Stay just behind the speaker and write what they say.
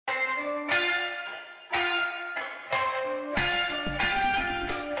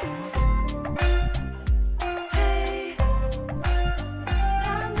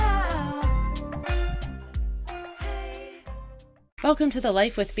Welcome to the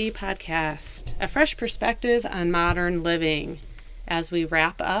Life with Bee podcast, a fresh perspective on modern living. As we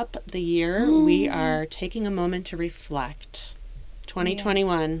wrap up the year, we are taking a moment to reflect.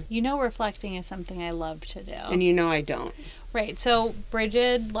 2021. You know, reflecting is something I love to do. And you know I don't. Right. So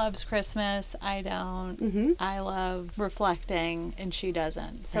Brigid loves Christmas. I don't. Mm-hmm. I love reflecting, and she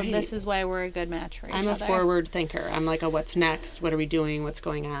doesn't. So This is why we're a good match for each other. I'm a forward thinker. I'm like a what's next? What are we doing? What's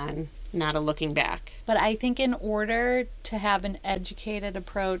going on? Not a looking back. But I think in order to have an educated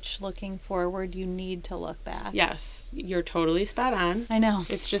approach looking forward, you need to look back. Yes, you're totally spot on. I know.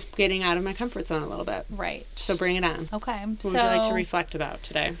 It's just getting out of my comfort zone a little bit. Right. So bring it on. Okay. What would you like to reflect about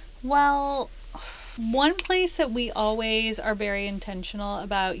today? Well, one place that we always are very intentional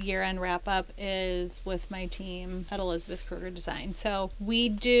about year-end wrap-up is with my team at Elizabeth Kruger Design. So we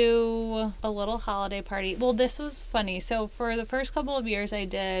do a little holiday party. Well, this was funny. So for the first couple of years, I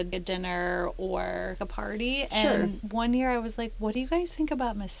did a dinner or a party. And one year I was like, what do you guys think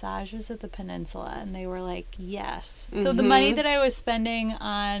about massages at the Peninsula? And they were like, yes. Mm-hmm. So the money that I was spending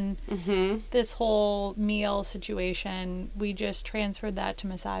on this whole meal situation, we just transferred that to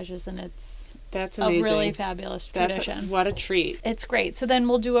massages, and that's amazing. A really fabulous tradition. What a treat. It's great. So then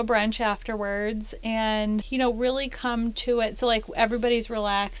we'll do a brunch afterwards and, really come to it. So, everybody's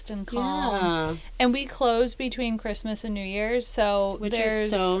relaxed and calm. Yeah. And we close between Christmas and New Year's. Which is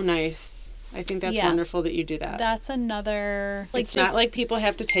so nice. I think that's wonderful that you do that. That's another... it's not like people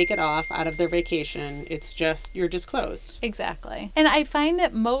have to take it off out of their vacation. It's just, you're just closed. Exactly. And I find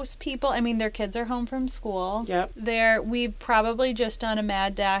that most people, their kids are home from school. Yep. We've probably just done a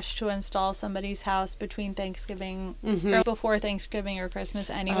mad dash to install somebody's house between Thanksgiving or before Thanksgiving or Christmas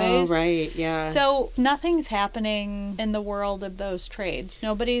anyways. Oh, right. Yeah. So nothing's happening in the world of those trades.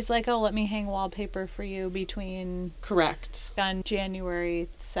 Nobody's like, oh, let me hang wallpaper for you between... Correct. On January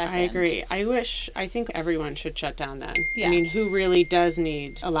 2nd. I agree. I think everyone should shut down then. Yeah. Who really does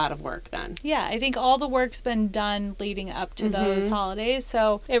need a lot of work then? Yeah, I think all the work's been done leading up to those holidays,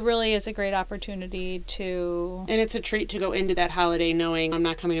 so it really is a great opportunity to... And it's a treat to go into that holiday knowing I'm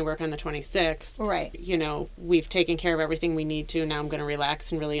not coming to work on the 26th. Right. We've taken care of everything we need to, now I'm going to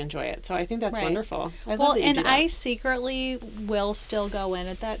relax and really enjoy it. So I think that's wonderful. I love that you do that. I secretly will still go in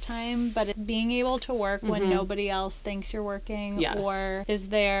at that time, but being able to work when nobody else thinks you're working or is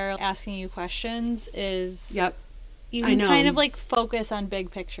there asking you questions is... Yep. You can kind of focus on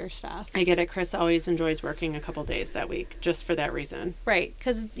big picture stuff. I get it. Chris always enjoys working a couple days that week just for that reason. Right,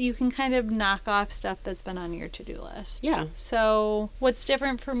 because you can kind of knock off stuff that's been on your to-do list. Yeah. So what's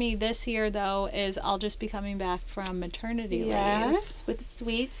different for me this year, though, is I'll just be coming back from maternity leave. Yes, with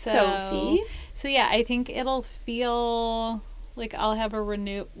sweet Sophie. So yeah, I think it'll feel... I'll have a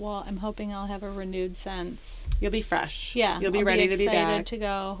renewed... Well, I'm hoping I'll have a renewed sense. You'll be fresh. Yeah. You'll be ready to be back. Excited to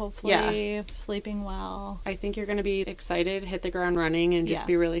go, hopefully sleeping well. I think you're going to be excited, hit the ground running, and just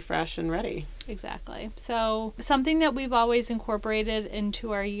be really fresh and ready. Exactly. So something that we've always incorporated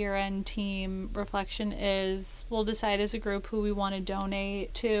into our year-end team reflection is we'll decide as a group who we want to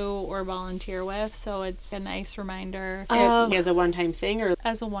donate to or volunteer with. So it's a nice reminder. As a one-time thing? Or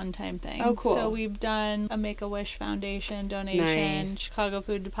as a one-time thing. Oh, cool. So we've done a Make-A-Wish Foundation donation, Chicago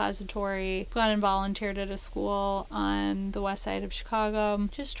Food Depository. We've gone and volunteered at a school on the west side of Chicago.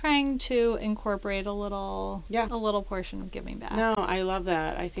 Just trying to incorporate a little portion of giving back. No, I love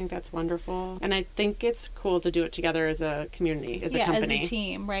that. I think that's wonderful. And I think it's cool to do it together as a community, as a company. As a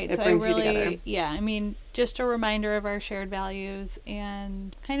team, right? It brings you together. Yeah, just a reminder of our shared values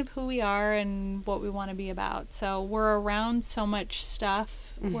and kind of who we are and what we want to be about. So we're around so much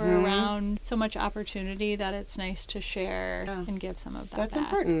stuff. We're around so much opportunity that it's nice to share and give some of that That's back.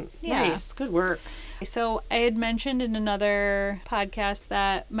 important. Yeah. Nice. Good work. So I had mentioned in another podcast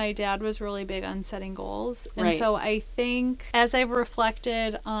that my dad was really big on setting goals. And so I think as I've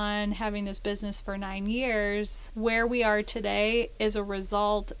reflected on having this business for 9 years, where we are today is a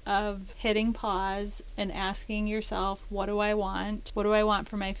result of hitting pause and asking yourself, what do I want? What do I want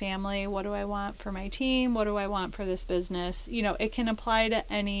for my family? What do I want for my team? What do I want for this business? It can apply to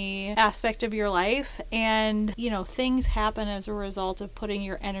any aspect of your life. And, things happen as a result of putting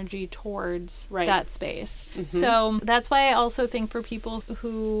your energy towards that space. So that's why I also think for people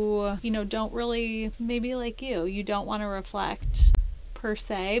who, don't really, maybe like you don't want to reflect per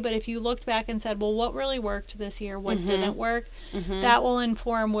se, but if you looked back and said, well, what really worked this year? What didn't work? That will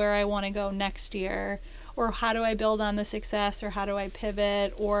inform where I want to go next year. Or how do I build on the success, or how do I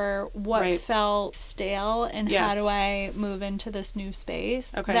pivot, or what felt stale, and how do I move into this new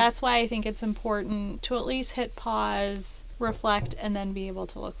space? Okay. That's why I think it's important to at least hit pause, reflect, and then be able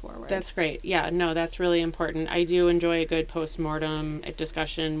to look forward. That's great. Yeah, no, that's really important. I do enjoy a good post-mortem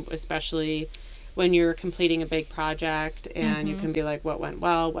discussion, especially when you're completing a big project and you can be like, what went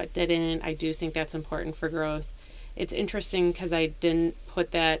well, what didn't. I do think that's important for growth. It's interesting because I didn't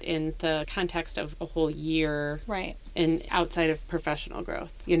put that in the context of a whole year. Right. And outside of professional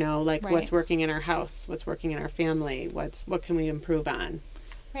growth, like what's working in our house, what's working in our family, what can we improve on?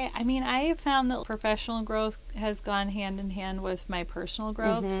 Right. I mean, I have found that professional growth has gone hand in hand with my personal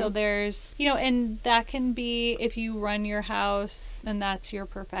growth. So there's, and that can be if you run your house and that's your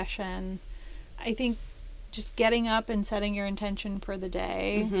profession. I think just getting up and setting your intention for the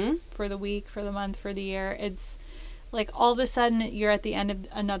day, for the week, for the month, for the year, it's like all of a sudden you're at the end of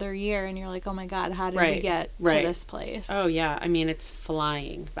another year and you're like, oh my God, how did we get to this place? Oh yeah. I mean, it's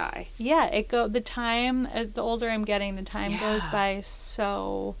flying by. Yeah. The time, as the older I'm getting, the time goes by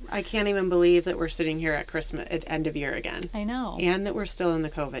so. I can't even believe that we're sitting here at Christmas, at end of year again. I know. And that we're still in the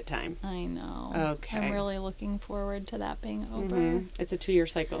COVID time. I know. Okay. I'm really looking forward to that being over. It's a 2-year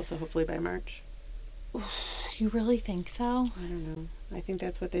cycle, so hopefully by March. You really think so? I don't know. I think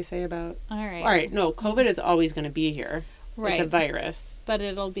that's what they say about... All right. All right. No, COVID is always going to be here. Right. It's a virus. But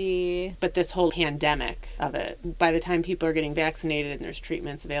it'll be... But this whole pandemic of it, by the time people are getting vaccinated and there's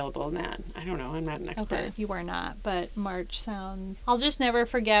treatments available and that, I don't know. I'm not an expert. Okay, you are not. But March sounds... I'll just never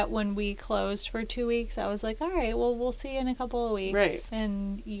forget when we closed for 2 weeks. I was like, all right, well, we'll see you in a couple of weeks. Right.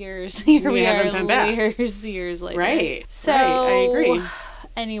 And years. Here we are, years later. Right. So... Right. I agree.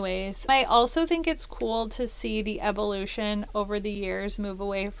 Anyways, I also think it's cool to see the evolution over the years move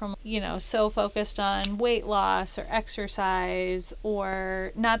away from, so focused on weight loss or exercise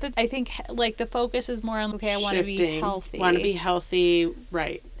or not that I think like the focus is more on, okay, I want to be healthy. Want to be healthy,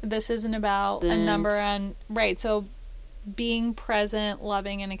 right. This isn't about a number on, right. So being present,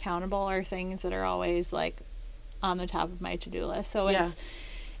 loving, and accountable are things that are always like on the top of my to-do list. So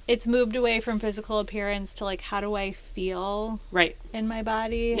it's moved away from physical appearance to like, how do I feel in my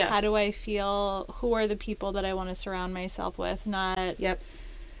body? Yes. How do I feel? Who are the people that I want to surround myself with? Not the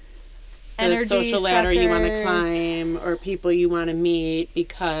energy social ladder you want to climb or people you want to meet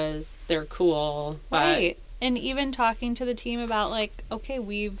because they're cool. Right. And even talking to the team about like, okay,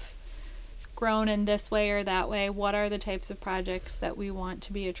 we've grown in this way or that way. What are the types of projects that we want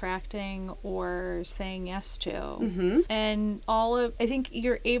to be attracting or saying yes to? And I think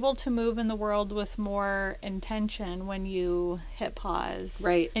you're able to move in the world with more intention when you hit pause.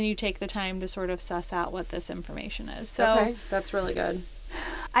 Right. And you take the time to sort of suss out what this information is. So okay, that's really good.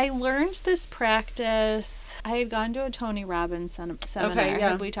 I learned this practice. I had gone to a Tony Robbins seminar. Okay, yeah.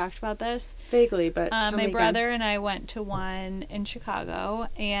 Have we talked about this? Vaguely, but my brother and I went to one in Chicago,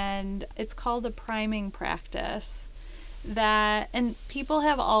 and it's called a priming practice. And people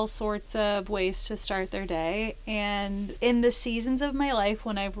have all sorts of ways to start their day. And in the seasons of my life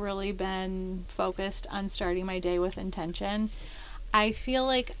when I've really been focused on starting my day with intention, I feel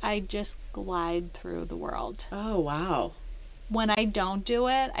like I just glide through the world. Oh, wow. When I don't do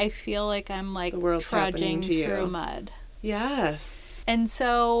it, I feel like I'm like trudging through mud. Yes. And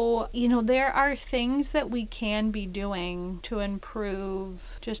so, there are things that we can be doing to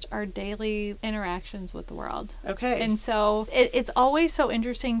improve just our daily interactions with the world. Okay. And so it's always so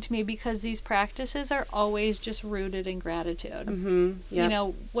interesting to me because these practices are always just rooted in gratitude.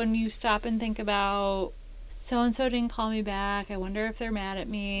 Yep. When you stop and think about, so-and-so didn't call me back. I wonder if they're mad at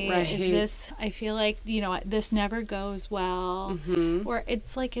me. Right. I feel like, this never goes well. Or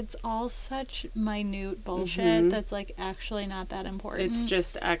it's like, it's all such minute bullshit that's like actually not that important. It's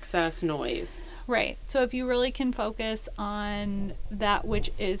just excess noise. Right. So if you really can focus on that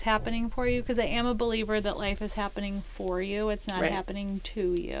which is happening for you, because I am a believer that life is happening for you. It's not happening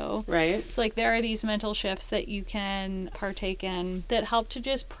to you. Right. So like there are these mental shifts that you can partake in that help to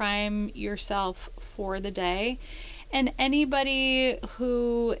just prime yourself for the day. And anybody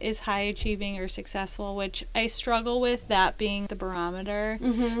who is high achieving or successful, which I struggle with that being the barometer,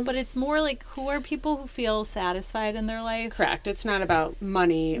 but it's more like, who are people who feel satisfied in their life? Correct. It's not about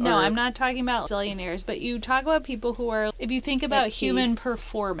money. No, I'm not talking about zillionaires, but you talk about people who are, if you think about human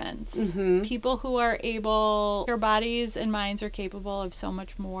performance, people who are able, their bodies and minds are capable of so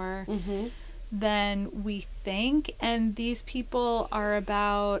much more than we think. And these people are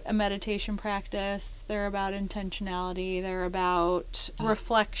about a meditation practice. They're about intentionality. They're about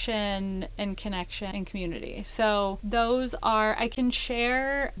reflection and connection and community. So those are, I can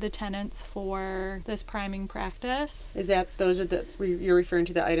share the tenets for this priming practice. You're referring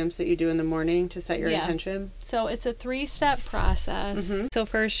to the items that you do in the morning to set your intention? So it's a 3-step process. So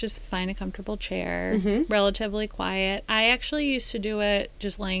first, just find a comfortable chair, relatively quiet. I actually used to do it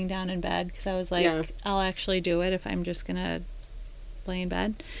just laying down in bed because I was like, I'll actually do it if I'm just gonna lay in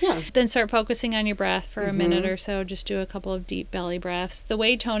bed. Yeah. Then start focusing on your breath for a minute or so. Just do a couple of deep belly breaths. The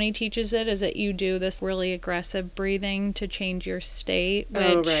way Tony teaches it is that you do this really aggressive breathing to change your state.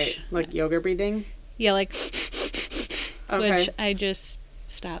 Oh, right. Like yoga breathing? Yeah, like, okay. Which I just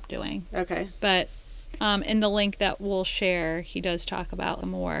stopped doing. Okay. But in the link that we'll share, he does talk about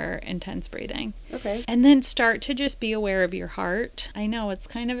more intense breathing. Okay. And then start to just be aware of your heart. I know it's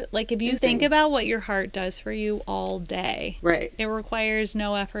kind of like if you think about what your heart does for you all day. Right. It requires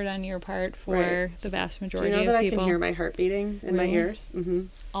no effort on your part for the vast majority of people. Do you know that I can hear my heart beating in my ears? Mm-hmm.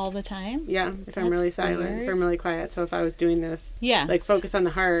 All the time? Yeah, if I'm really silent, if I'm really quiet. So if I was doing this, like focus on the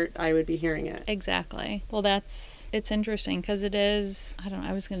heart, I would be hearing it. Exactly. Well, it's interesting because it is, I don't know,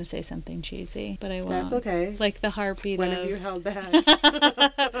 I was going to say something cheesy, but I won't. That's okay. Like the heartbeat When have you held back?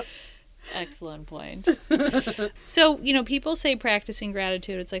 Excellent point. So, people say practicing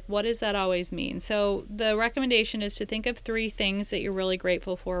gratitude. It's like, what does that always mean? So the recommendation is to think of 3 things that you're really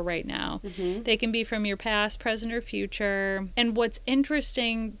grateful for right now. Mm-hmm. They can be from your past, present, or future. And what's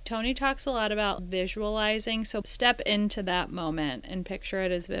interesting, Tony talks a lot about visualizing. So step into that moment and picture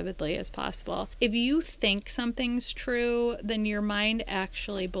it as vividly as possible. If you think something's true, then your mind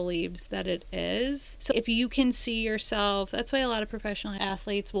actually believes that it is. So if you can see yourself, that's why a lot of professional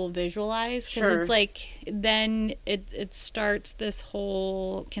athletes will visualize. Because it's like then it starts this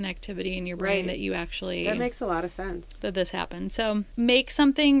whole connectivity in your brain that you actually... That makes a lot of sense. That this happens. So make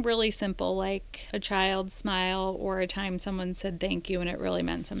something really simple, like a child's smile or a time someone said thank you and it really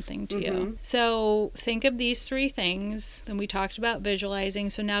meant something to you. So think of these 3 things. Then we talked about visualizing.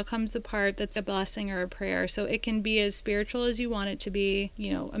 So now comes the part that's a blessing or a prayer. So it can be as spiritual as you want it to be.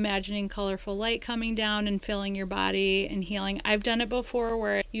 Imagining colorful light coming down and filling your body and healing. I've done it before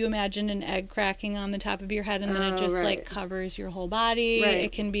where you imagine an egg cracking on the top of your head and then it just like covers your whole body. Right.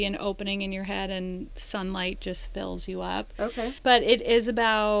 It can be an opening in your head and sunlight just fills you up. Okay. But it is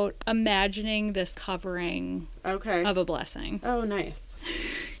about imagining this covering of a blessing. Oh, nice.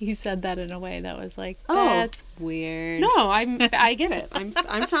 You said that in a way that was like, that's weird. No, I get it. I'm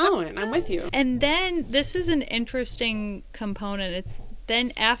following. I'm with you. And then this is an interesting component. It's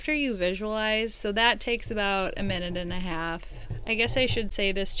then after you visualize, so that takes about a minute and a half. I guess I should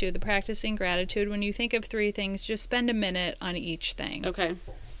say this too, the practicing gratitude. When you think of 3 things, just spend a minute on each thing. Okay.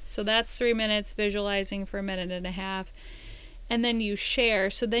 So that's 3 minutes, visualizing for a minute and a half. And then you share.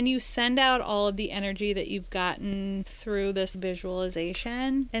 So then you send out all of the energy that you've gotten through this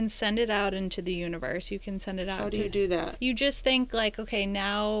visualization and send it out into the universe. You can send it out. How do you do that? You just think like, okay,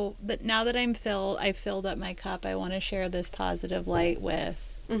 now that I've filled up my cup, I want to share this positive light with.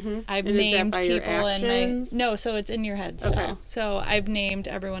 I've named people in my so it's in your head still. Okay. So I've named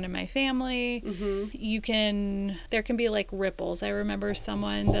everyone in my family. There can be like ripples. I remember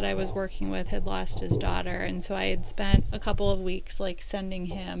someone that I was working with had lost his daughter, and so I had spent a couple of weeks like sending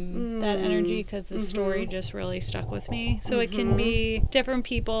him that energy because the story just really stuck with me. So it can be different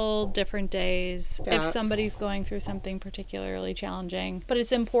people, different days, if somebody's going through something particularly challenging. But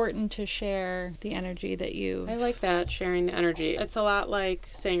it's important to share the energy that I like that, sharing the energy. It's a lot like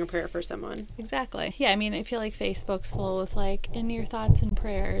saying a prayer for someone. Exactly. Yeah, I mean, I feel like Facebook's full with like, in your thoughts and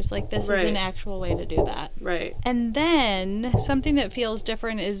prayers. Like, this is an actual way to do that. Right. And then something that feels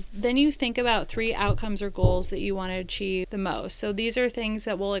different is then you think about 3 outcomes or goals that you want to achieve the most. So these are things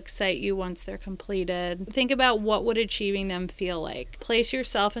that will excite you once they're completed. Think about what would achieving them feel like. Place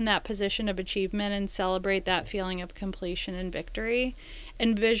yourself in that position of achievement and celebrate that feeling of completion and victory.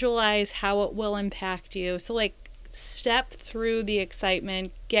 And visualize how it will impact you. So like, step through the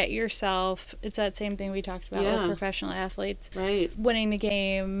excitement, get yourself, it's that same thing we talked about with professional athletes, winning the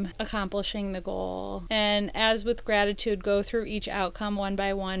game, accomplishing the goal. And as with gratitude, go through each outcome one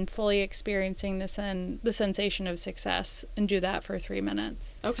by one, fully experiencing the sensation of success, and do that for 3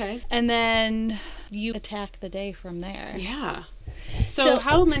 minutes. Okay. And then you attack the day from there. Yeah. So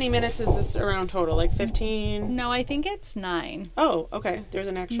how many minutes is this around total? Like 15? No, I think it's 9. Oh, okay. There's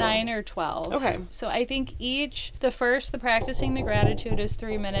an actual 9 or 12. Okay. So I think the practicing the gratitude is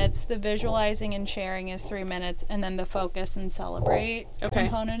 3 minutes, the visualizing and sharing is 3 minutes, and then the focus and celebrate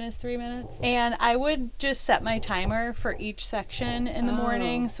component is 3 minutes. And I would just set my timer for each section in the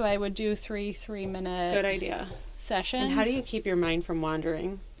morning, so I would do 3-minute Good idea. sessions. And how do you keep your mind from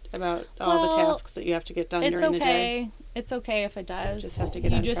wandering about all the tasks that you have to get done during the day? It's okay if it does. Just have to get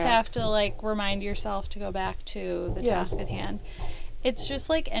on track. You just have to like remind yourself to go back to the task at hand. it's just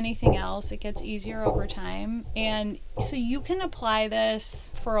like anything else. It gets easier over time. And so you can apply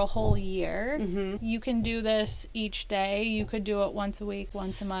this for a whole year. Mm-hmm. You can do this each day. You could do it once a week,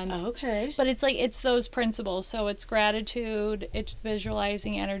 once a month. Okay. But it's like, it's those principles. So it's gratitude, it's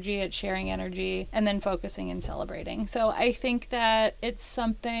visualizing energy, it's sharing energy, and then focusing and celebrating. So I think that it's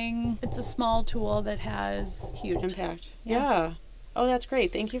a small tool that has huge impact. Yeah. Oh, that's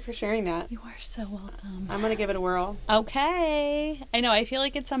great. Thank you for sharing that. You are so welcome. I'm going to give it a whirl. Okay. I know. I feel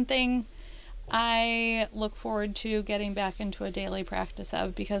like it's something I look forward to getting back into a daily practice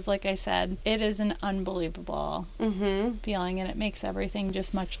of, because like I said, it is an unbelievable feeling, and it makes everything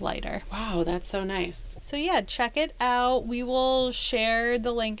just much lighter. Wow, that's so nice. So yeah, check it out. We will share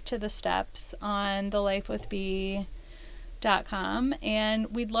the link to the steps on thelifewithbee.com,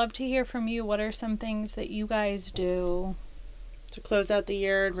 and we'd love to hear from you. What are some things that you guys do to close out the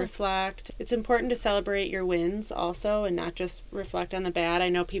year and reflect? It's important to celebrate your wins also, and not just reflect on the bad. I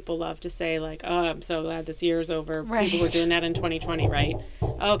know people love to say like, oh, I'm so glad this year's over. Right. People were doing that in 2020, right?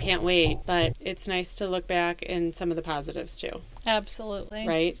 Oh, can't wait. But it's nice to look back in some of the positives too. Absolutely.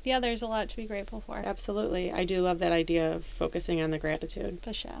 Right? Yeah, there's a lot to be grateful for. Absolutely. I do love that idea of focusing on the gratitude.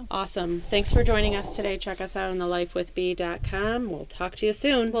 For sure. Awesome. Thanks for joining us today. Check us out on thelifewithbee.com. We'll talk to you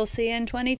soon. We'll see you in 2020.